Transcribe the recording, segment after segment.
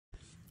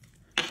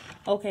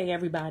Okay,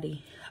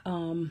 everybody,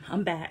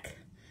 I'm back.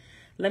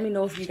 Let me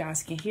know if you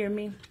guys can hear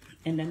me,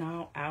 and then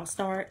I'll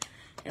start.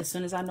 As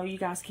soon as I know you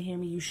guys can hear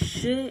me, you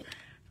should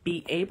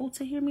be able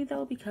to hear me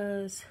though,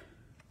 because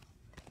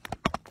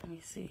let me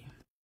see.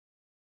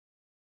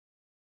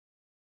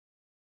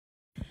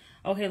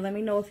 Okay, let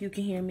me know if you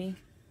can hear me.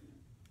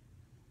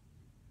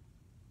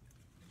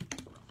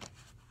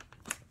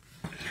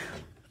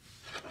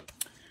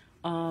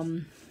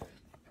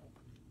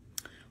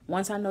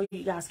 Once I know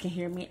you guys can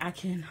hear me, I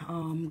can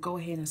go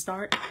ahead and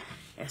start.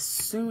 As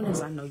soon as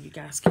I know you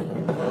guys can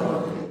hear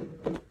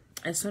me.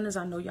 As soon as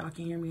I know y'all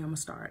can hear me, I'm gonna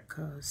start,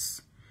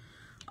 cause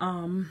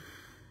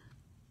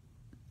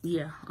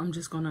yeah, I'm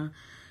just gonna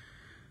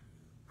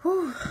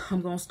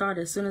I'm gonna start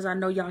as soon as I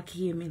know y'all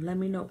can hear me. Let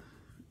me know.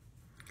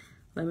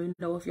 Let me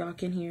know if y'all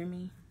can hear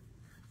me.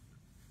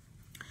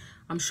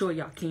 I'm sure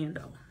y'all can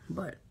though,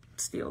 but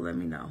still let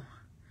me know.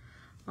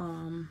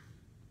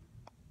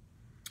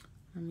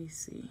 Let me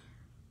see.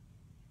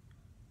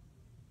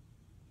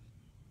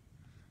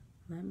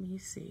 Let me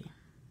see.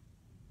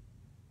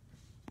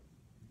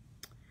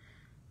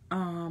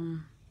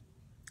 I'm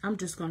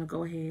just gonna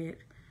go ahead.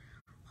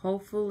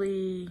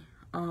 Hopefully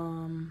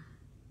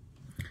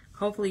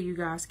you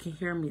guys can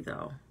hear me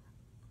though.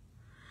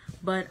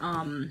 But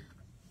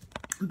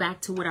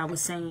back to what I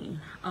was saying.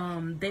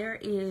 There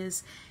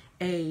is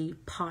a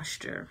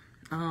posture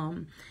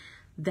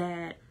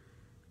that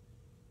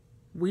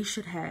we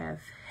should have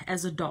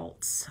as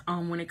adults.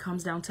 When it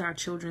comes down to our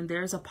children,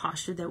 there's a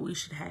posture that we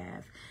should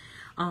have.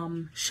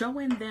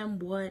 Showing them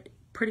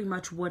pretty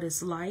much what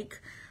it's like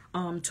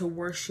to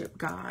worship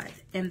God,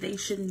 and they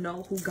should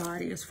know who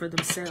God is for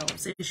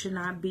themselves. It should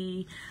not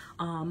be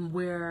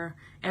where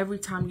every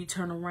time you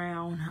turn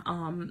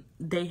around,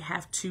 they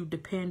have to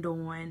depend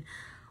on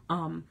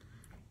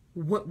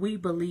what we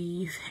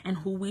believe and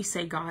who we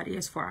say God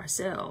is for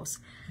ourselves.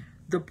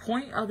 The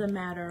point of the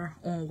matter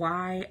on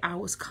why I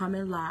was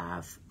coming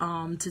live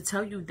to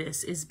tell you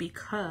this is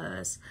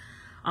because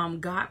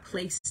God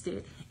placed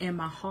it in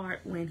my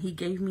heart when he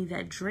gave me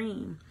that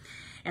dream.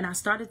 And I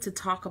started to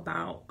talk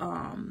about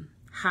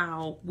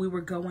how we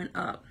were going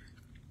up,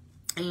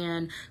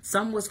 and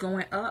some was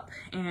going up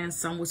and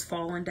some was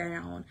falling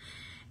down.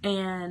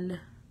 And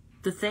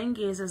the thing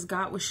is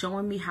God was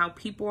showing me how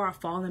people are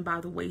falling by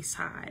the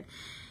wayside.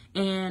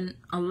 And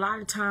a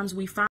lot of times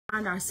we find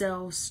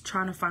ourselves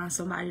trying to find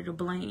somebody to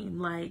blame.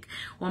 Like,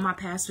 well, my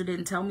pastor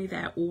didn't tell me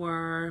that,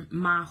 or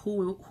my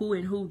who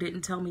and who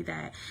didn't tell me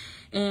that.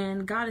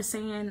 And God is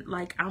saying,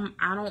 like,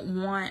 I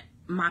don't want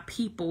my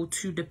people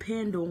to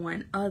depend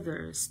on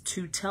others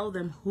to tell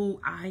them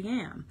who I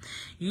am.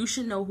 You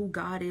should know who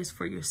God is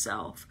for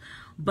yourself.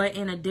 But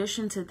in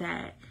addition to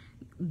that,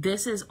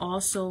 this is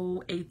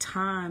also a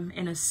time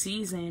and a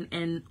season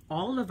in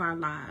all of our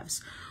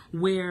lives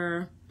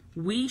where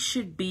we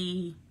should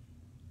be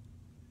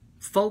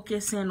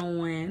focusing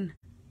on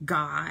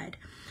God.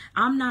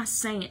 I'm not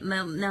saying,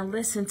 now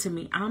listen to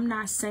me. I'm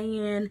not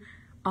saying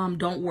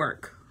don't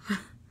work.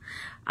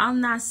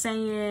 I'm not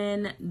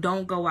saying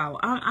don't go out.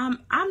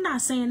 I'm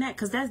not saying that,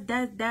 because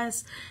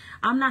that's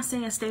I'm not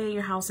saying stay in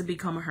your house and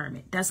become a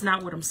hermit. That's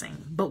not what I'm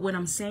saying. But what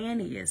I'm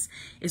saying is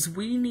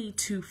we need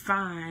to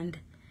find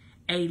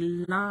a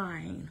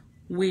line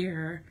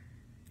where,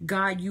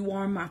 God, you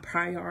are my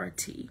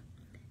priority,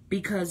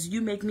 because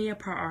you make me a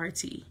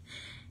priority.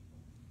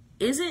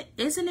 Isn't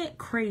it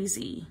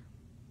crazy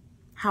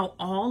how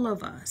all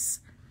of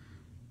us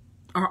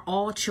are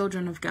all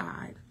children of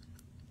God?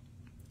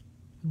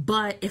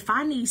 But if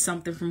I need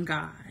something from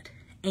God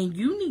and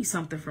you need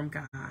something from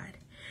God,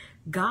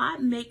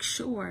 God makes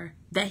sure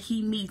that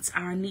he meets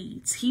our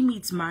needs. He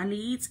meets my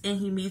needs and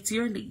he meets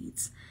your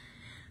needs.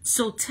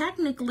 So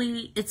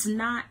technically, it's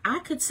not, I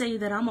could say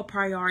that I'm a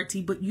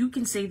priority, but you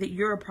can say that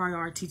you're a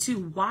priority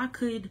too. Why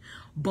could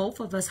both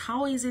of us,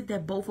 how is it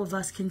that both of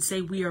us can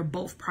say we are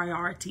both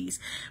priorities?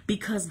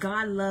 Because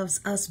God loves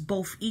us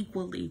both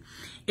equally.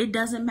 It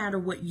doesn't matter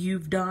what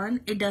you've done.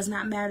 It does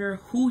not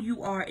matter who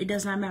you are. It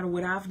does not matter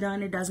what I've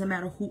done. It doesn't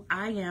matter who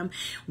I am.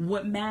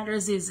 What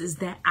matters is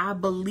that I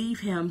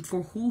believe him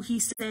for who he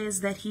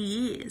says that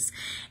he is.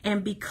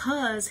 And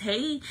because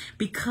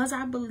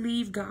I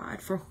believe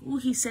God for who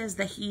he says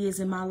that he is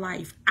in my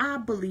life, I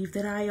believe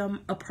that I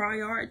am a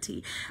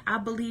priority. I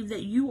believe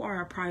that you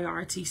are a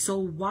priority. So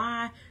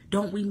why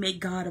don't we make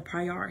God a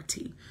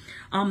priority?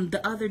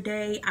 The other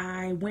day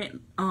I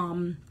went,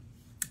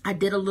 I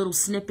did a little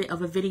snippet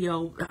of a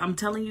video. I'm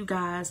telling you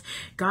guys,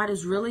 God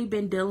has really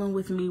been dealing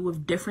with me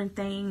with different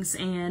things.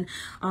 And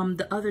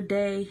the other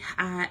day,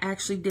 I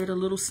actually did a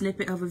little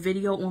snippet of a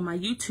video on my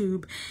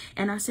YouTube.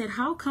 And I said,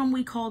 how come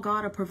we call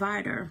God a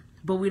provider,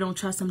 but we don't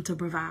trust him to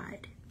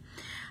provide?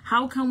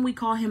 How come we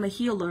call him a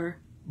healer,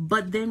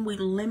 but then we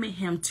limit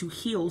him to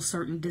heal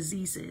certain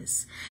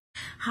diseases?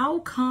 How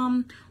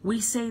come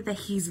we say that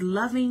he's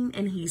loving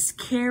and he's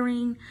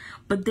caring,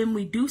 but then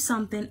we do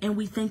something and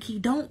we think he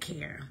don't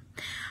care?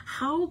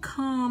 How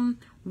come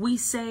we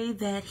say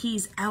that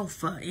he's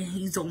Alpha and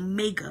he's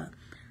Omega,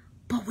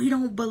 but we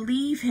don't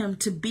believe him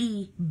to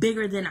be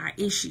bigger than our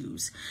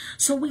issues?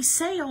 So we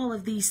say all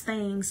of these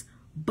things,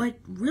 But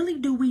really,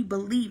 do we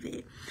believe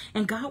it?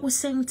 And God was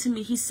saying to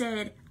me, he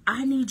said,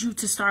 I need you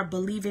to start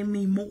believing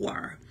me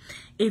more.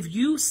 If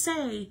you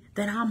say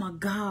that I'm a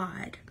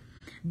God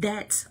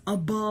that's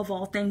above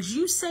all things,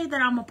 you say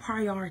that I'm a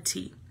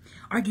priority.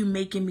 Are you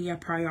making me a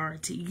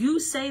priority? You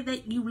say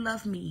that you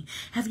love me.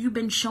 Have you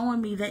been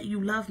showing me that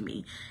you love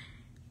me?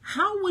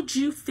 How would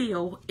you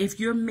feel if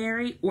you're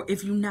married or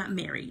if you're not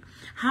married?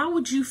 How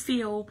would you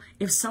feel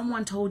if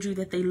someone told you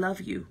that they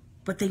love you,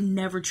 but they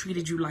never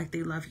treated you like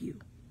they love you?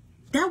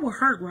 That would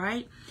hurt,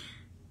 right?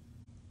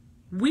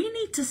 We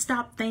need to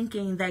stop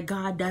thinking that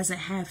God doesn't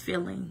have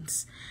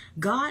feelings.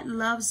 God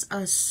loves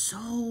us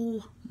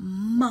so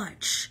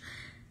much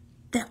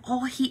that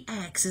all he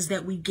asks is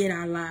that we get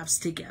our lives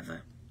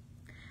together.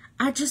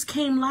 I just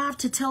came live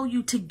to tell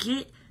you to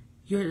get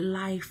your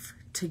life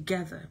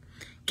together.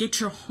 Get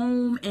your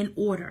home in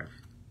order.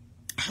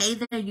 Hey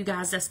there, you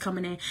guys that's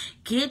coming in.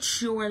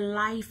 Get your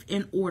life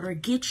in order.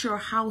 Get your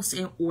house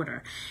in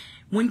order.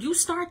 When you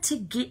start to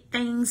get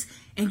things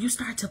and you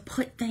start to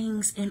put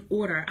things in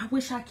order, I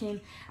wish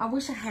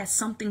I had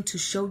something to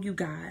show you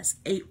guys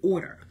a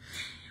order.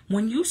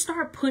 When you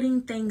start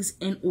putting things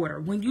in order,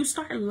 when you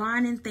start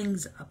lining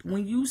things up,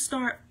 when you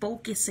start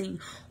focusing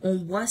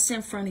on what's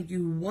in front of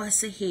you,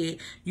 what's ahead,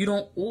 you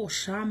don't,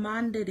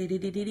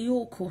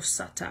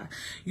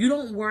 you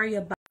don't worry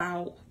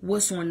about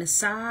what's on the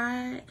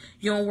side.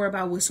 You don't worry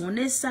about what's on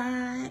this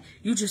side.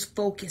 You just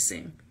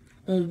focusing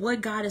on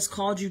what God has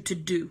called you to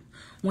do.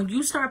 When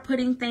you start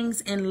putting things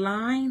in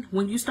line,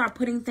 when you start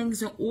putting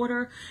things in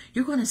order,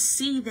 you're going to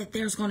see that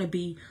there's going to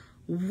be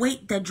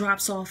weight that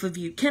drops off of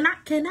you. Can I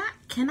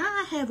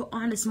have an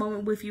honest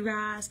moment with you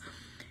guys?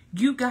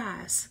 You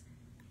guys,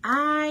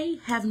 I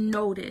have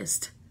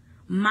noticed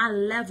my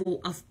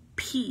level of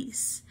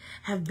peace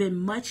have been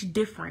much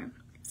different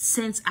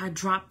since I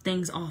dropped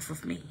things off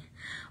of me.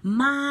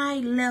 My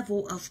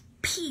level of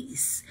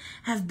peace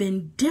have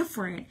been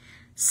different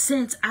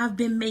since I've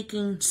been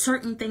making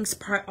certain things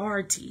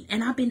priority.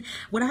 And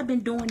what I've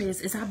been doing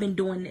is I've been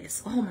doing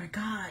this. Oh my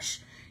gosh,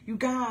 you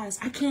guys,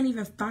 I can't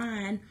even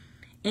find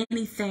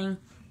anything.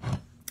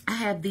 I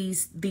have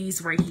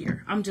these right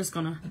here. I'm just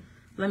gonna,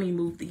 let me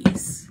move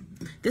these.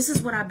 This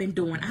is what I've been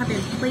doing. I've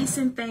been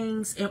placing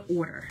things in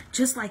order,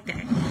 just like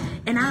that.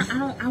 And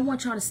I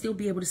want y'all to still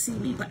be able to see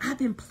me, but I've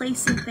been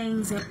placing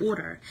things in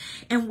order.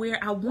 And where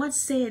I once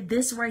said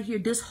this right here,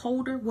 this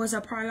holder was a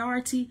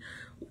priority,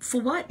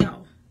 for what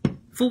though?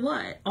 For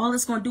what? All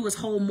it's gonna do is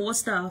hold more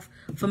stuff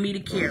for me to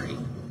carry.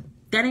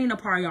 That ain't a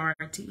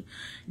priority.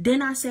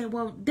 Then I said,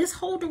 well, this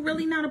holder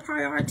really not a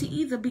priority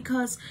either,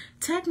 because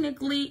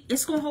technically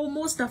it's going to hold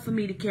more stuff for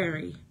me to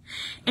carry.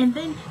 And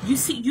then do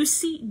you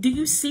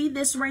see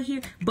this right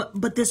here?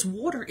 But this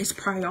water is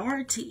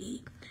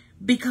priority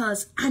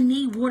because I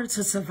need water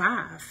to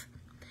survive.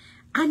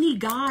 I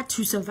need God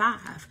to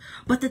survive.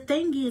 But the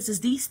thing is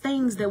these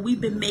things that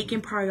we've been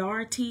making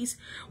priorities,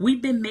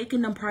 we've been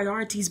making them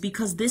priorities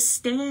because this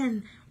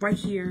stand right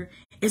here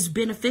is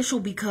beneficial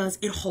because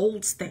it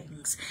holds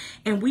things.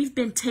 And we've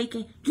been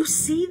taking, you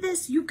see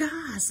this, you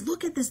guys,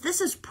 look at this.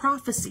 This is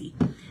prophecy.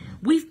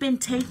 We've been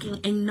taking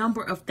a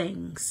number of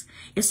things.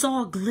 It's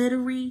all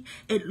glittery.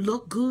 It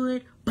looked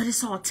good, but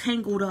it's all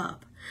tangled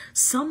up.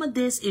 Some of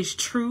this is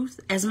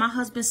truth, as my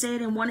husband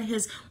said in one of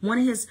his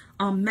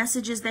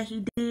messages that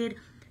he did.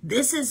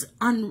 This is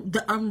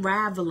the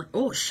unraveling.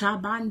 Oh,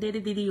 Shaban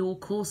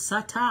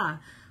Sata.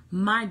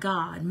 My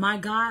God, my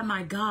God,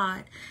 my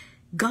God.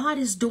 God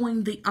is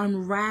doing the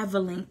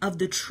unraveling of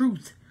the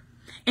truth.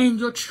 And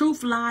your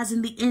truth lies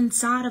in the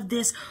inside of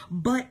this,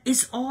 but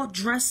it's all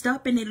dressed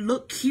up and it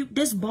look cute.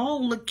 This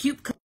ball look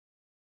cute.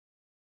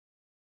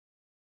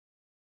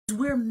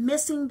 We're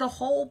missing the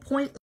whole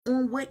point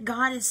on what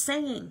God is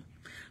saying.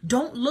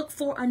 Don't look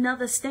for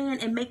another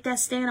stand and make that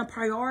stand a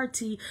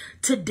priority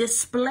to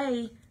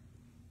display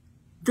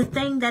the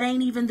thing that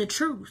ain't even the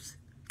truth.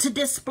 To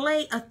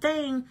display a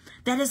thing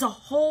that is a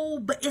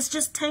whole, but it's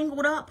just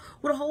tangled up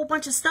with a whole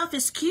bunch of stuff.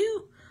 It's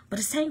cute, but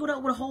it's tangled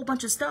up with a whole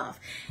bunch of stuff.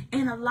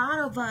 And a lot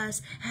of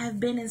us have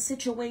been in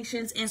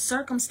situations and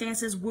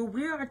circumstances where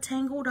we are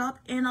tangled up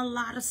in a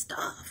lot of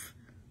stuff.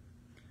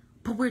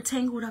 But we're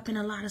tangled up in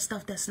a lot of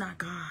stuff that's not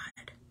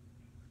God.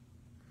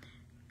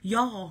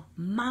 Y'all,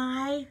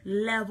 my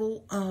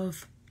level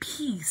of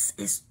peace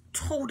is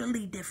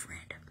totally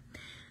different.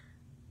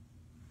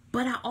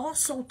 But I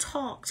also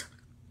talked,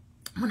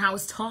 when I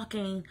was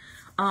talking,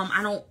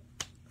 I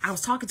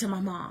was talking to my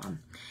mom,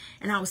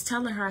 and I was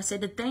telling her, I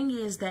said, the thing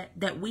is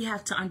that we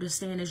have to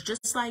understand is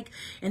just like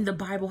in the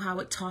Bible, how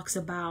it talks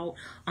about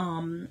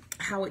when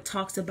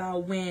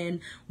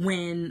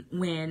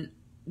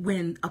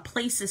a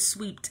place is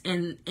swept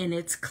and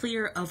it's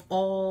clear of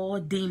all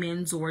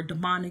demons or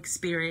demonic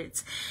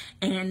spirits,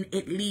 and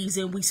it leaves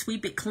and we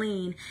sweep it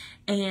clean.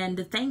 And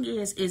the thing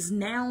is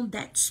now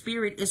that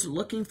spirit is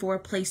looking for a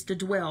place to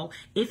dwell.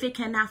 If it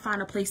cannot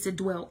find a place to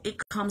dwell, it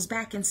comes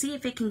back and see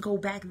if it can go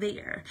back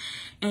there.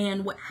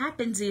 And what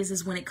happens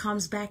is when it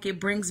comes back, it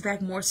brings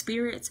back more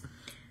spirits.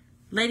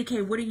 Lady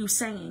K, what are you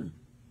saying?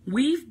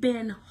 We've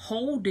been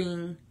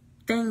holding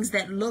things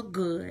that look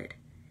good,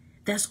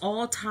 that's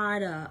all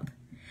tied up.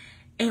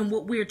 And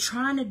what we're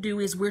trying to do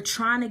is we're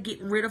trying to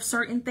get rid of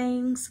certain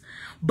things.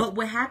 But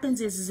what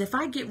happens is if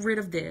I get rid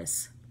of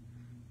this,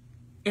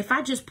 if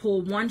I just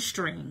pull one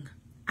string,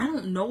 I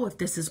don't know if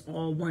this is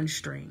all one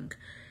string,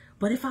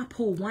 but if I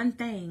pull one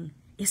thing,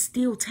 it's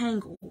still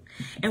tangled.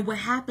 And what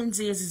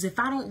happens is if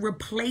I don't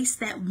replace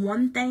that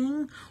one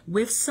thing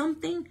with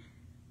something,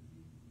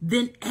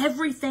 then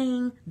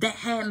everything that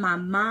had my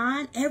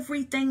mind,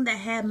 everything that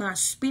had my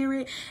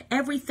spirit,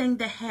 everything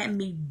that had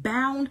me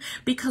bound,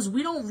 because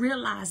we don't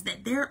realize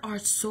that there are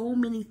so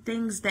many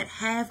things that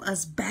have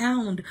us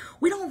bound.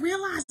 We don't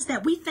realize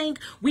that. We think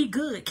we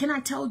good. Can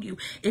I tell you,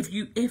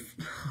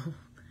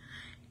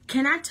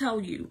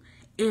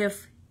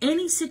 if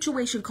any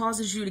situation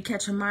causes you to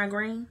catch a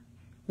migraine,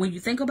 when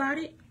you think about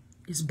it,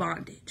 it's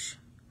bondage.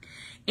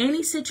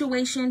 Any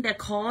situation that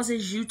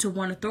causes you to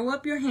want to throw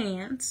up your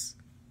hands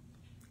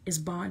is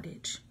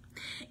bondage.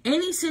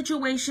 Any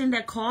situation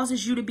that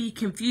causes you to be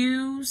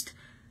confused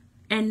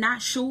and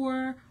not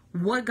sure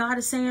what God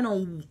is saying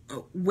or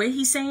what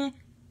he's saying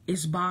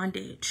is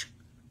bondage.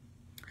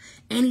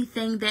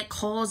 Anything that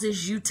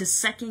causes you to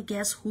second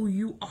guess who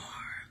you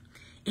are,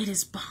 it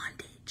is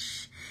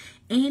bondage.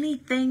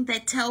 Anything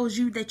that tells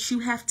you that you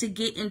have to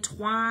get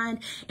entwined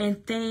in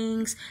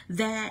things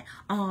that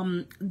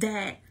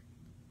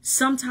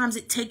sometimes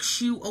it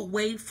takes you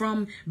away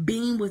from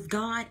being with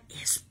God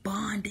is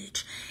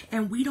bondage.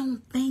 And we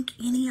don't think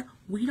any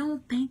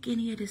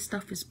of this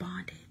stuff is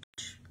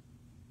bondage.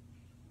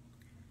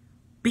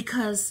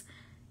 Because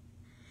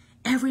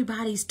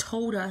everybody's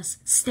told us,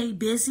 stay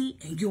busy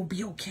and you'll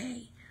be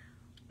okay.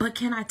 But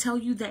can I tell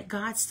you that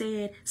God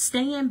said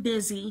staying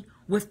busy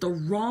with the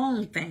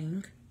wrong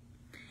thing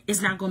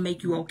is not going to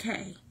make you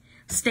okay.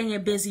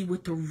 Staying busy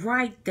with the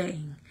right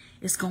thing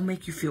is going to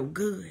make you feel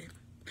good.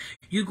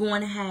 You're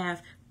going to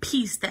have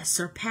peace that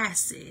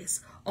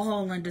surpasses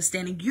all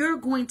understanding. You're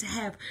going to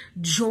have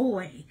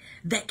joy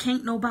that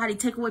can't nobody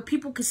take away.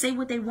 People can say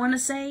what they want to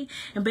say,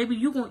 and baby,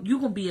 you're going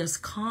to be as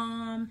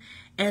calm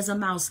as a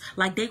mouse.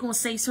 Like, they're going to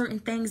say certain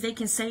things. They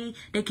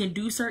can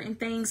do certain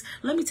things.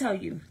 Let me tell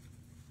you,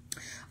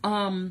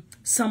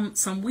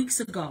 some weeks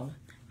ago,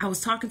 I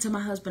was talking to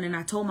my husband, and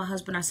I told my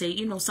husband, I said,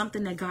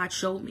 something that God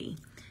showed me.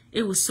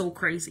 It was so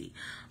crazy.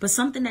 But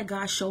something that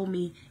God showed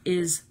me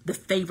is the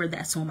favor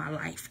that's on my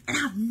life.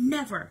 And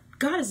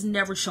God has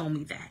never shown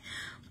me that.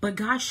 But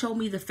God showed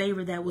me the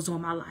favor that was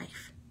on my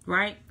life,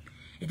 right?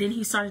 And then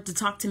he started to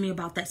talk to me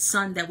about that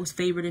son that was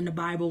favored in the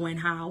Bible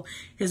and how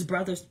his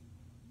brothers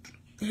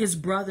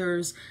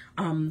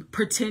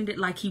pretended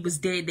like he was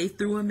dead. They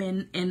threw him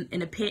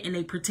in a pit and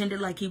they pretended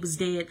like he was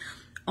dead,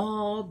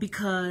 all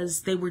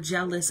because they were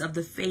jealous of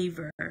the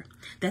favor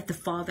that the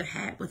father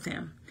had with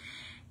him.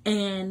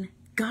 And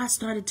God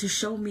started to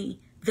show me,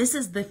 this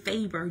is the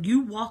favor.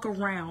 You walk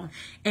around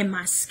and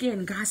my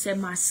skin, God said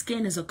my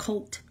skin is a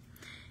coat.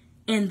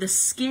 And the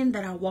skin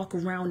that I walk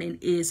around in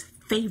is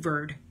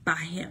favored by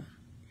him.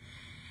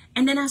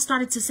 And then I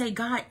started to say,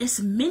 God, it's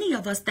many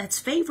of us that's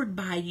favored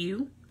by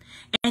you.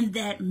 And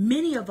that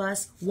many of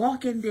us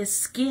walk in this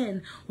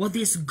skin or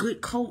this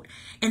good coat.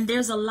 And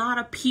there's a lot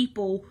of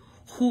people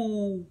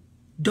who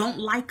don't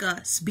like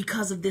us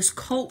because of this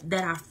coat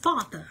that our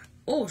father,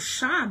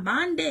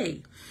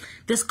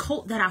 this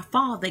coat that our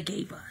father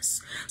gave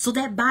us. So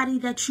that body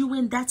that you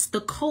in, that's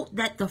the coat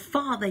that the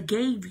father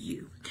gave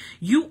you.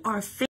 You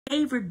are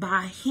favored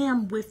by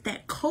him with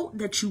that coat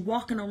that you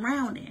walking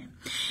around in.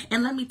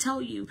 And let me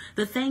tell you,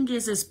 the thing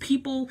is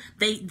people,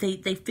 they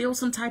feel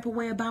some type of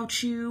way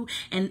about you,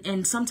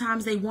 and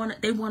sometimes they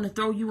want to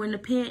throw you in the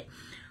pit.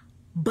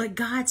 But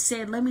God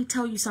said, let me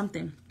tell you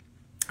something.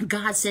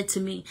 God said to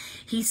me,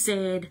 he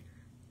said,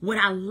 what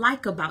I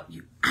like about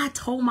you, I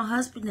told my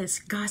husband this.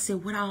 God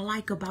said, what I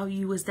like about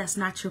you is that's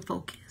not your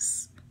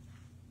focus.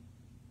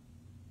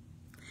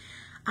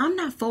 I'm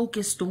not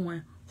focused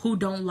on who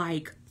don't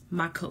like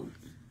my coat.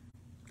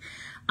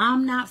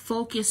 I'm not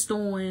focused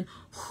on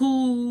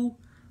who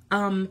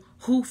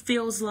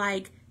feels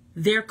like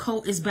their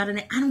coat is better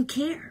than. I don't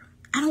care.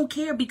 I don't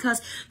care,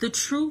 because the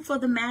truth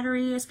of the matter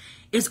is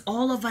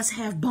all of us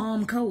have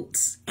bomb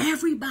coats.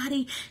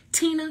 Everybody.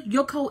 Tina,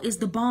 your coat is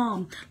the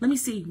bomb. Let me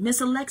see. Miss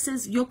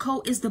Alexis, your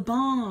coat is the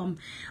bomb.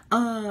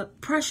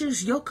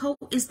 Precious, your coat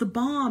is the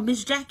bomb.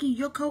 Miss Jackie,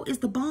 your coat is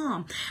the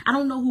bomb. I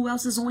don't know who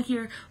else is on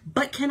here,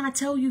 but can I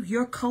tell you,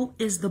 your coat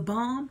is the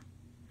bomb?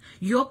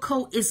 Your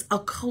coat is a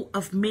coat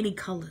of many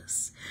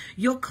colors.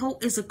 Your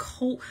coat is a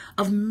coat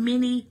of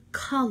many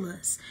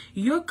colors.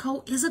 Your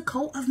coat is a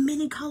coat of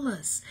many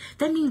colors.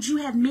 That means you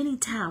have many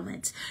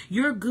talents.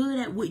 You're good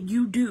at what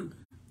you do.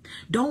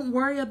 Don't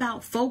worry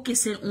about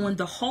focusing on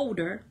the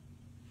holder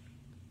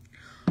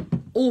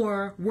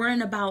or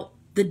worrying about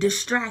the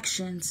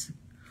distractions.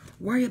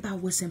 Worry about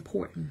what's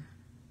important.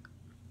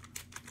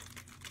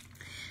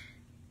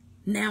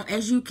 Now,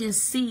 as you can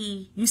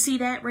see, you see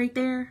that right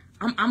there?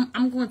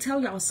 I'm going to tell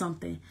y'all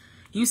something.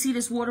 You see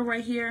this water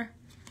right here?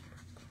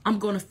 I'm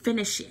going to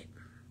finish it.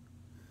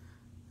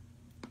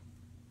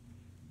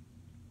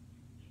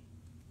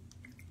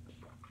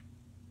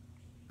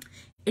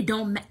 It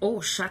don't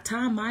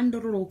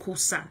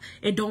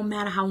it don't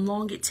matter how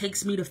long it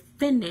takes me to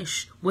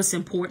finish what's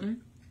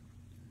important.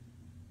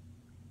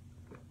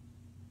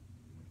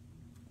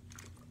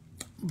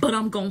 But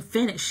I'm going to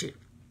finish it.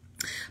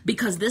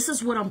 Because this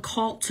is what I'm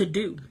called to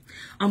do.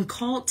 I'm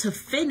called to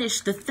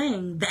finish the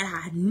thing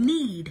that I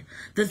need,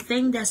 the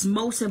thing that's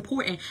most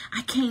important.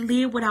 I can't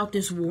live without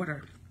this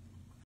water.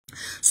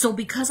 So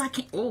because I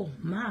can't,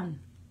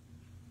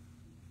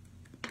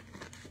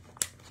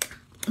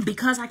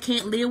 because I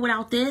can't live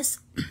without this,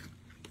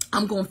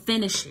 I'm going to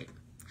finish it.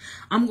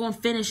 I'm going to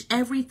finish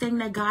everything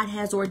that God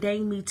has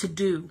ordained me to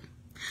do.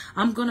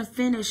 I'm going to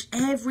finish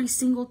every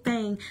single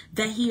thing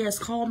that he has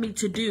called me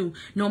to do,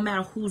 no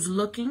matter who's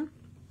looking.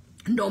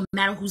 No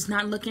matter who's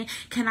not looking.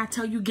 Can I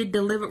tell you, get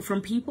delivered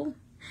from people?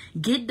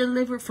 Get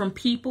delivered from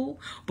people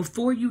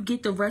before you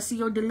get the rest of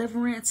your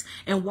deliverance.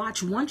 And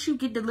watch, once you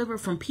get delivered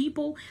from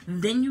people,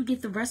 then you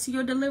get the rest of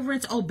your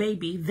deliverance. Oh,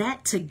 baby,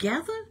 that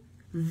together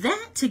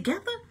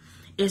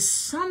is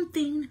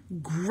something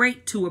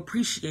great to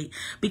appreciate,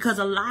 because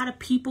a lot of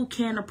people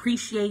can't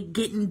appreciate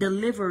getting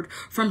delivered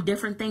from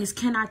different things.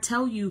 Can I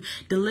tell you,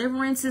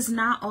 deliverance is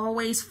not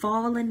always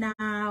falling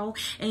out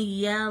and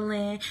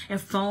yelling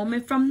and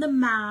foaming from the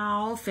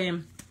mouth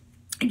and,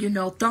 you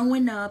know,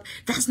 throwing up.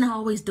 That's not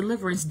always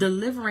deliverance.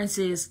 Deliverance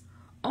is,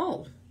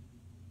 oh,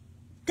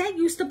 that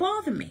used to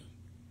bother me,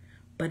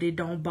 but it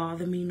don't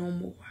bother me no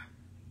more.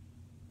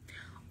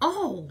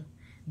 Oh,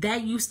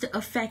 that used to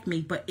affect me,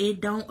 but it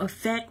don't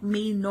affect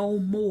me no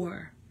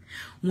more.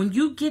 When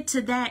you get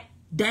to that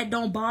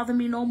don't bother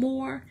me no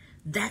more,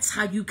 that's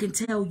how you can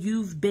tell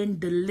you've been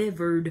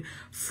delivered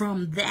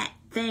from that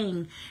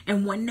thing.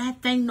 And when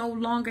that thing no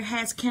longer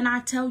has, can I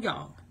tell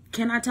y'all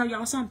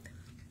something?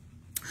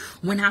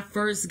 When I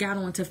first got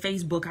onto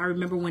Facebook, I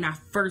remember when I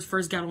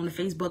first got onto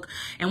Facebook,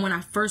 and when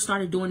I first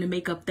started doing the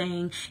makeup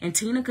thing, and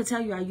Tina could tell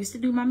you I used to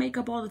do my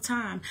makeup all the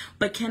time,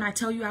 but can I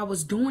tell you I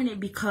was doing it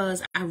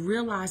because I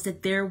realized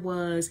that there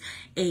was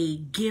a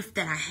gift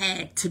that I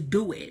had to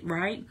do it,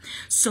 right?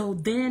 So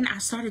then I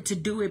started to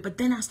do it, but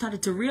then I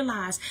started to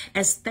realize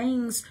as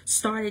things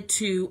started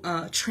to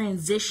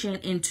transition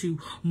into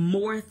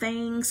more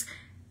things,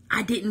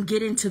 I didn't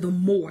get into the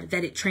more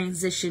that it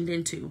transitioned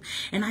into.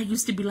 And I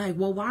used to be like,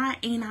 well, why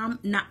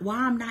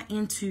I'm not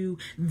into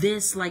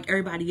this like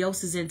everybody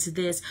else is into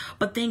this?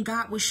 But then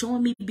God was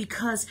showing me,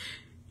 because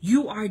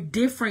you are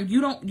different. I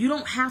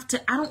don't have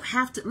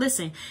to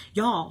listen,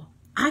 y'all.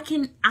 I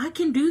can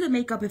do the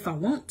makeup if I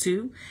want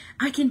to.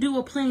 I can do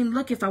a plain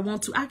look if I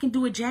want to. I can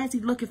do a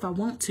jazzy look if I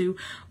want to.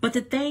 But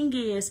the thing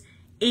is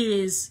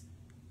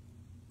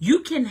you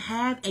can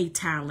have a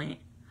talent,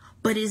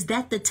 but is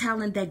that the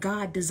talent that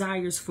God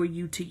desires for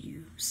you to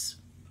use?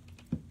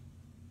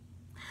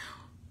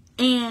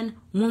 And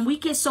when we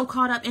get so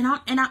caught up, and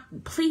I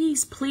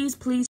please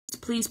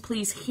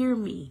hear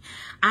me.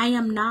 I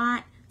am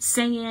not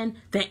saying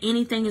that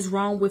anything is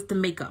wrong with the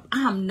makeup.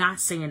 I'm not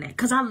saying that,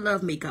 because I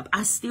love makeup.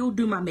 I still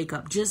do my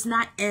makeup, just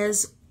not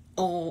as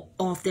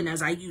often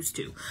as I used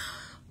to.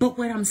 But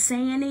what I'm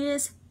saying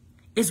is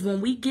when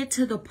we get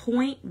to the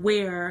point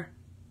where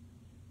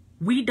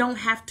we don't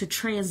have to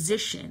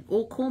transition.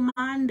 When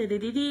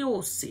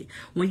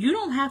you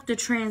don't have to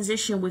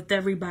transition with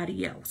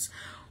everybody else.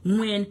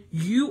 When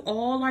you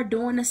all are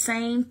doing the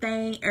same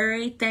thing,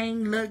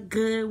 everything look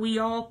good, we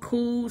all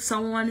cool,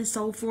 so on and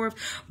so forth.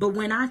 But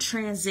when I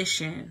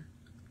transition,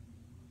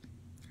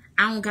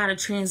 I don't got to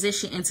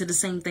transition into the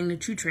same thing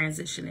that you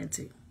transition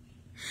into.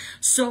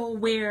 So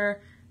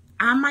where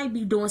I might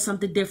be doing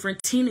something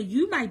different. Tina,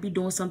 you might be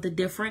doing something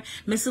different.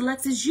 Miss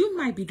Alexis, you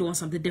might be doing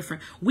something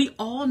different. We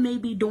all may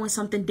be doing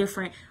something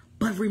different.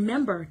 But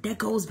remember, that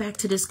goes back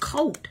to this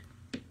coat.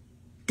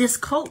 This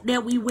coat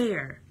that we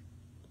wear.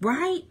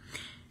 Right?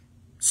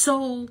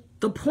 So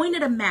the point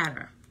of the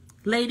matter,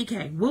 Lady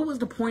K, what was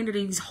the point of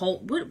these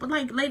whole,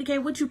 Lady K,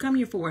 what you come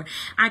here for?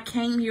 I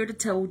came here to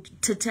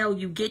tell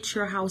you, get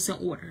your house in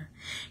order.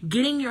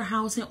 Getting your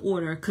house in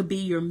order could be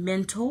your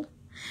mental.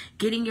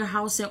 Getting your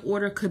house in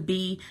order could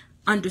be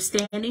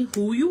understanding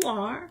who you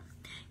are.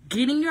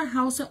 Getting your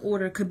house in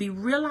order could be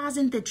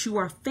realizing that you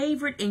are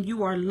favored and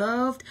you are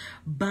loved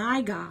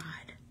by God.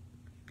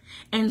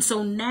 And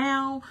so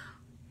now,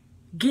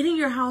 getting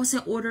your house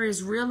in order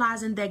is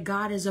realizing that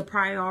God is a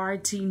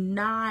priority,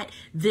 not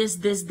this,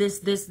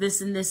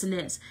 and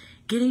this.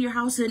 Getting your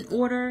house in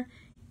order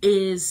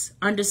is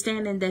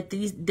understanding that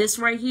this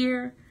right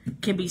here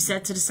can be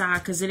set to the side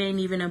because it ain't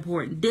even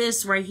important.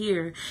 This right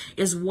here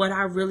is what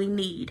I really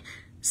need.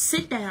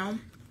 Sit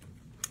down,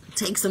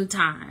 take some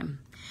time,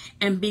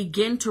 and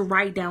begin to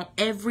write down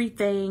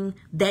everything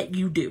that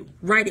you do.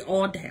 Write it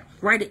all down.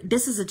 Write it.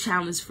 This is a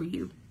challenge for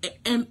you.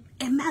 And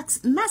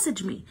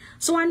message me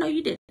so I know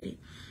you did it.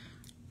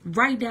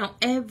 Write down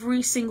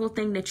every single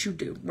thing that you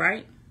do,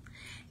 right?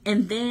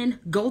 And then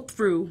go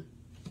through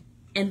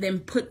and then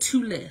put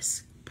two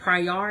lists.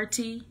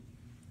 Priority,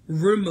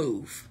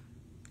 remove.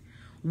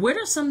 What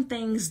are some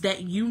things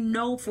that you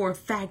know for a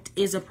fact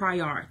is a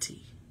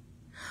priority?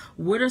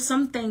 What are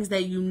some things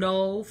that you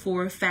know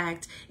for a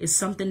fact is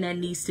something that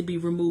needs to be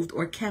removed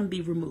or can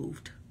be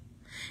removed?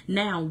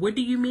 Now, what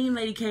do you mean,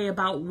 Lady K,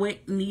 about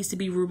what needs to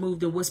be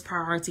removed and what's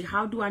priority?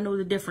 How do I know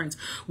the difference?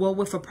 Well,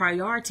 with a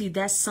priority,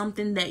 that's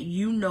something that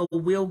you know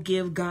will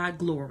give God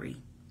glory.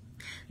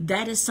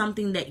 That is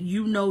something that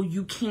you know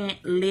you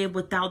can't live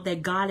without,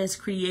 that God has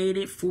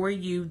created for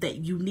you, that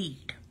you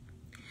need.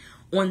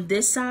 On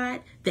this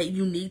side, that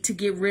you need to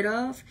get rid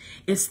of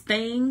is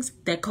things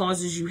that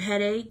causes you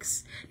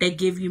headaches, that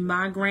give you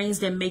migraines,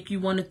 that make you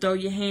want to throw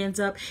your hands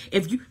up.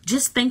 If you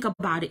just think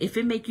about it, if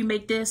it make you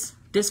make this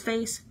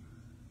face,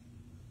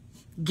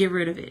 get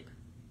rid of it.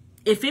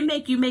 If it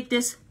make you make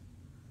this,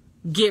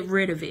 get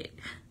rid of it.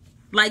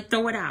 Like,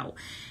 throw it out.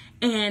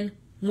 And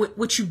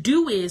what you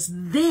do is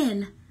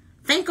then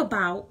think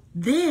about,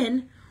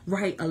 then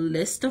write a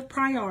list of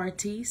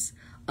priorities,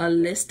 a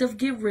list of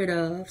get rid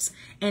ofs,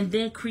 and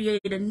then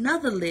create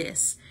another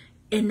list.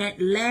 In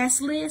that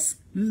last list,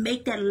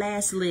 make that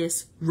last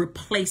list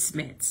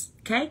replacements.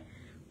 Okay?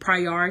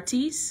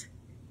 Priorities,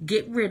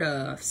 get rid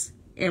ofs,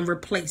 and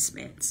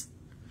replacements.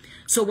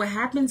 So what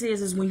happens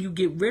is when you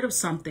get rid of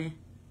something,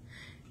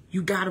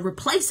 you got to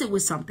replace it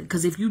with something.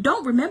 Because if you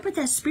don't, remember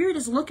that spirit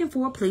is looking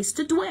for a place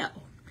to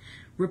dwell.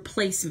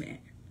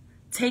 Replacement.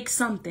 Take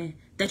something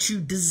that you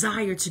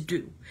desire to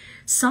do.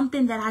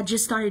 Something that I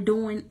just started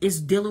doing is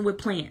dealing with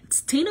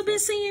plants. Tina been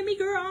seeing me,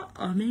 girl.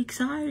 I'm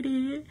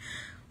excited.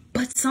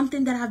 But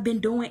something that I've been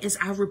doing is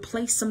I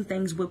replace some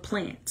things with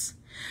plants.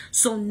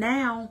 So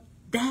now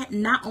that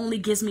not only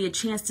gives me a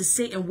chance to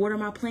sit and water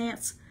my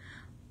plants,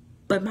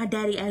 but my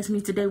daddy asked me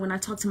today when I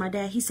talked to my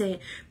dad, he said,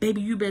 baby,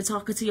 you been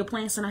talking to your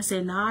plants? And I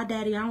said, nah,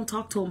 daddy, I don't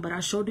talk to them, but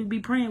I sure do be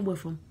praying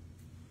with them.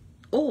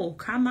 Oh,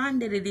 come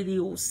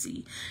on,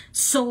 see.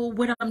 So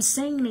what I'm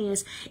saying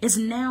is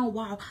now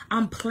while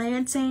I'm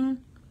planting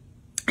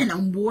and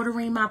I'm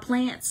watering my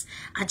plants,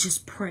 I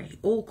just pray.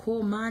 Oh,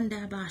 ko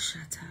manda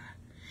bashata.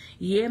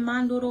 Ye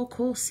mandoro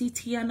ko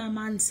sitiana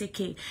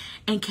manseke.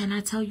 And can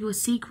I tell you a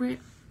secret?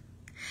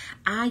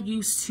 I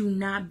used to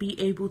not be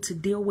able to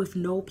deal with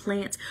no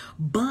plants,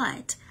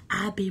 but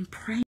I've been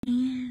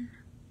praying.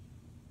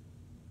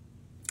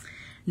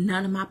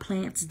 None of my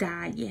plants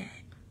died yet.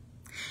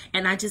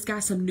 And I just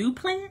got some new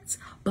plants,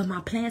 but my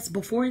plants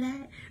before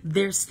that,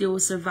 they're still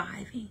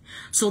surviving.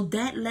 So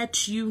that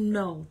lets you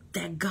know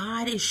that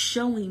God is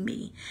showing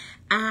me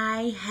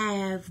I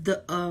have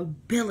the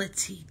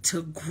ability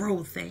to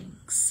grow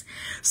things.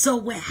 So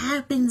what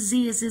happens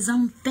is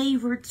I'm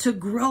favored to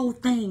grow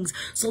things.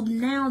 So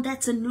now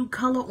that's a new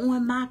color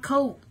on my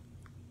coat.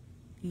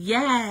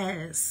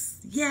 Yes.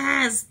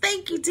 Yes.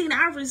 Thank you, Tina.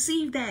 I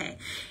received that.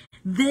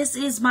 This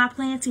is my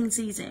planting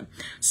season.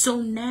 So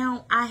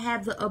now I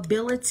have the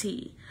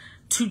ability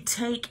to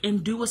take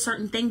and do a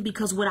certain thing,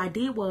 because what I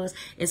did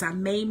is I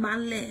made my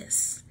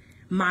list,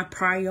 my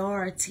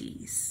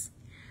priorities,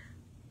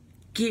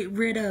 get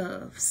rid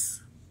of,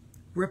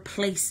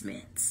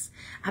 replacements.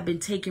 I've been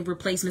taking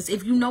replacements.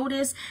 If you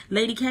notice,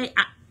 Lady K,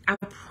 I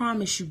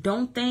promise you,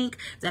 don't think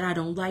that I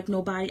don't like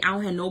nobody. I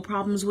don't have no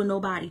problems with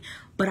nobody.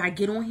 But I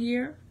get on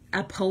here,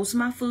 I post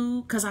my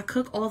food because I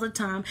cook all the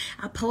time.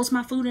 I post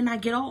my food and I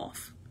get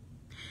off.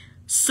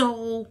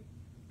 So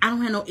I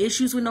don't have no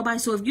issues with nobody.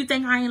 So if you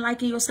think I ain't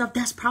liking your stuff,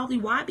 that's probably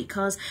why,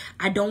 because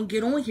I don't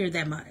get on here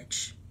that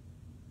much.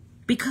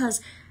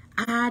 Because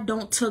I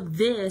don't took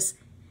this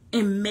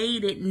and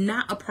made it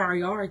not a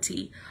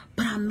priority,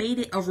 but I made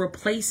it a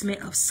replacement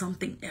of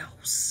something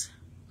else.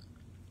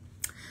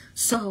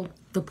 So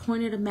the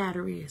point of the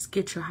matter is,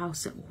 get your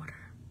house in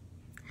order.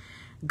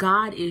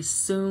 God is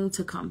soon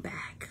to come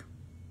back.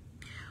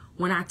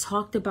 When I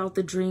talked about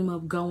the dream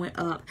of going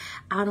up,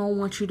 I don't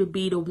want you to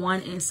be the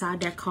one inside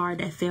that car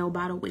that fell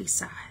by the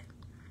wayside.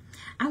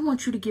 I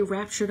want you to get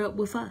raptured up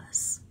with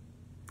us.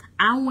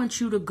 I want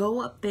you to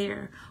go up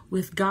there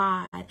with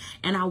God,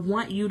 and I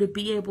want you to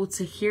be able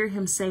to hear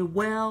him say,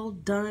 well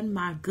done,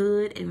 my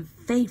good and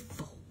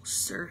faithful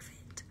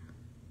servant.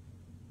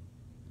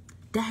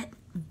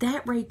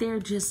 That right there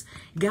just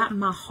got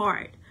my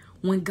heart.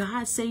 When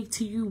God say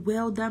to you,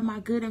 well done, my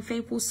good and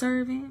faithful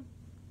servant,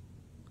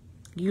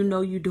 you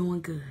know you're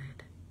doing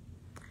good.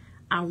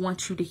 I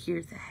want you to hear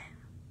that.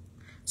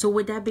 So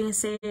with that being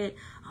said,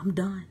 I'm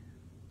done.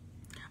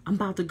 I'm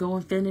about to go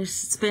and finish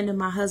spending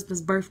my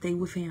husband's birthday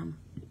with him.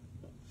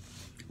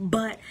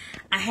 But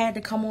I had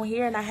to come on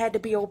here and I had to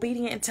be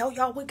obedient and tell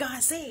y'all what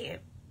God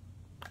said.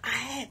 I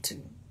had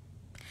to.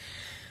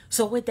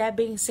 So with that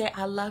being said,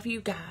 I love you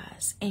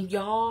guys. And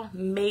y'all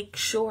make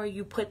sure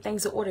you put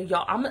things in order.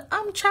 Y'all,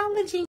 I'm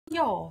challenging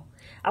y'all.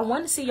 I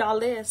want to see y'all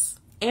list.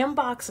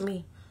 Inbox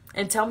me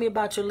and tell me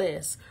about your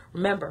list.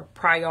 Remember,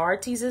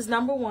 priorities is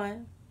number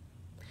 1.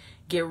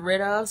 Get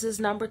rid of is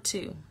number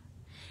 2.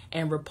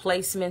 And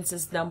replacements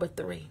is number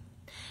 3.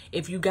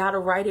 If you got to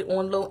write it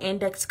on little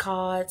index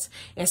cards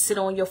and sit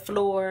on your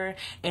floor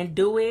and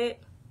do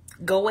it,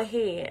 go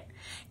ahead.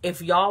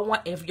 If y'all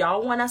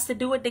want us to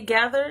do it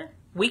together,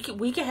 we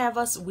can have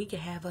us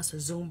a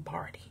Zoom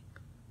party.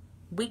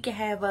 We can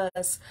have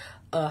us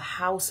a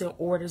house in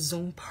order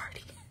Zoom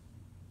party.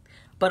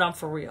 But I'm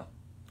for real.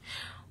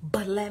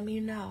 But let me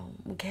know,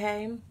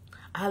 okay?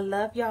 I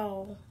love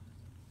y'all.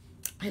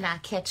 And I'll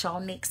catch y'all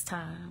next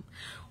time.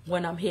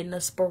 when I'm hitting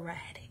a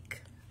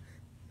sporadic.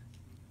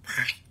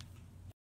 Bye.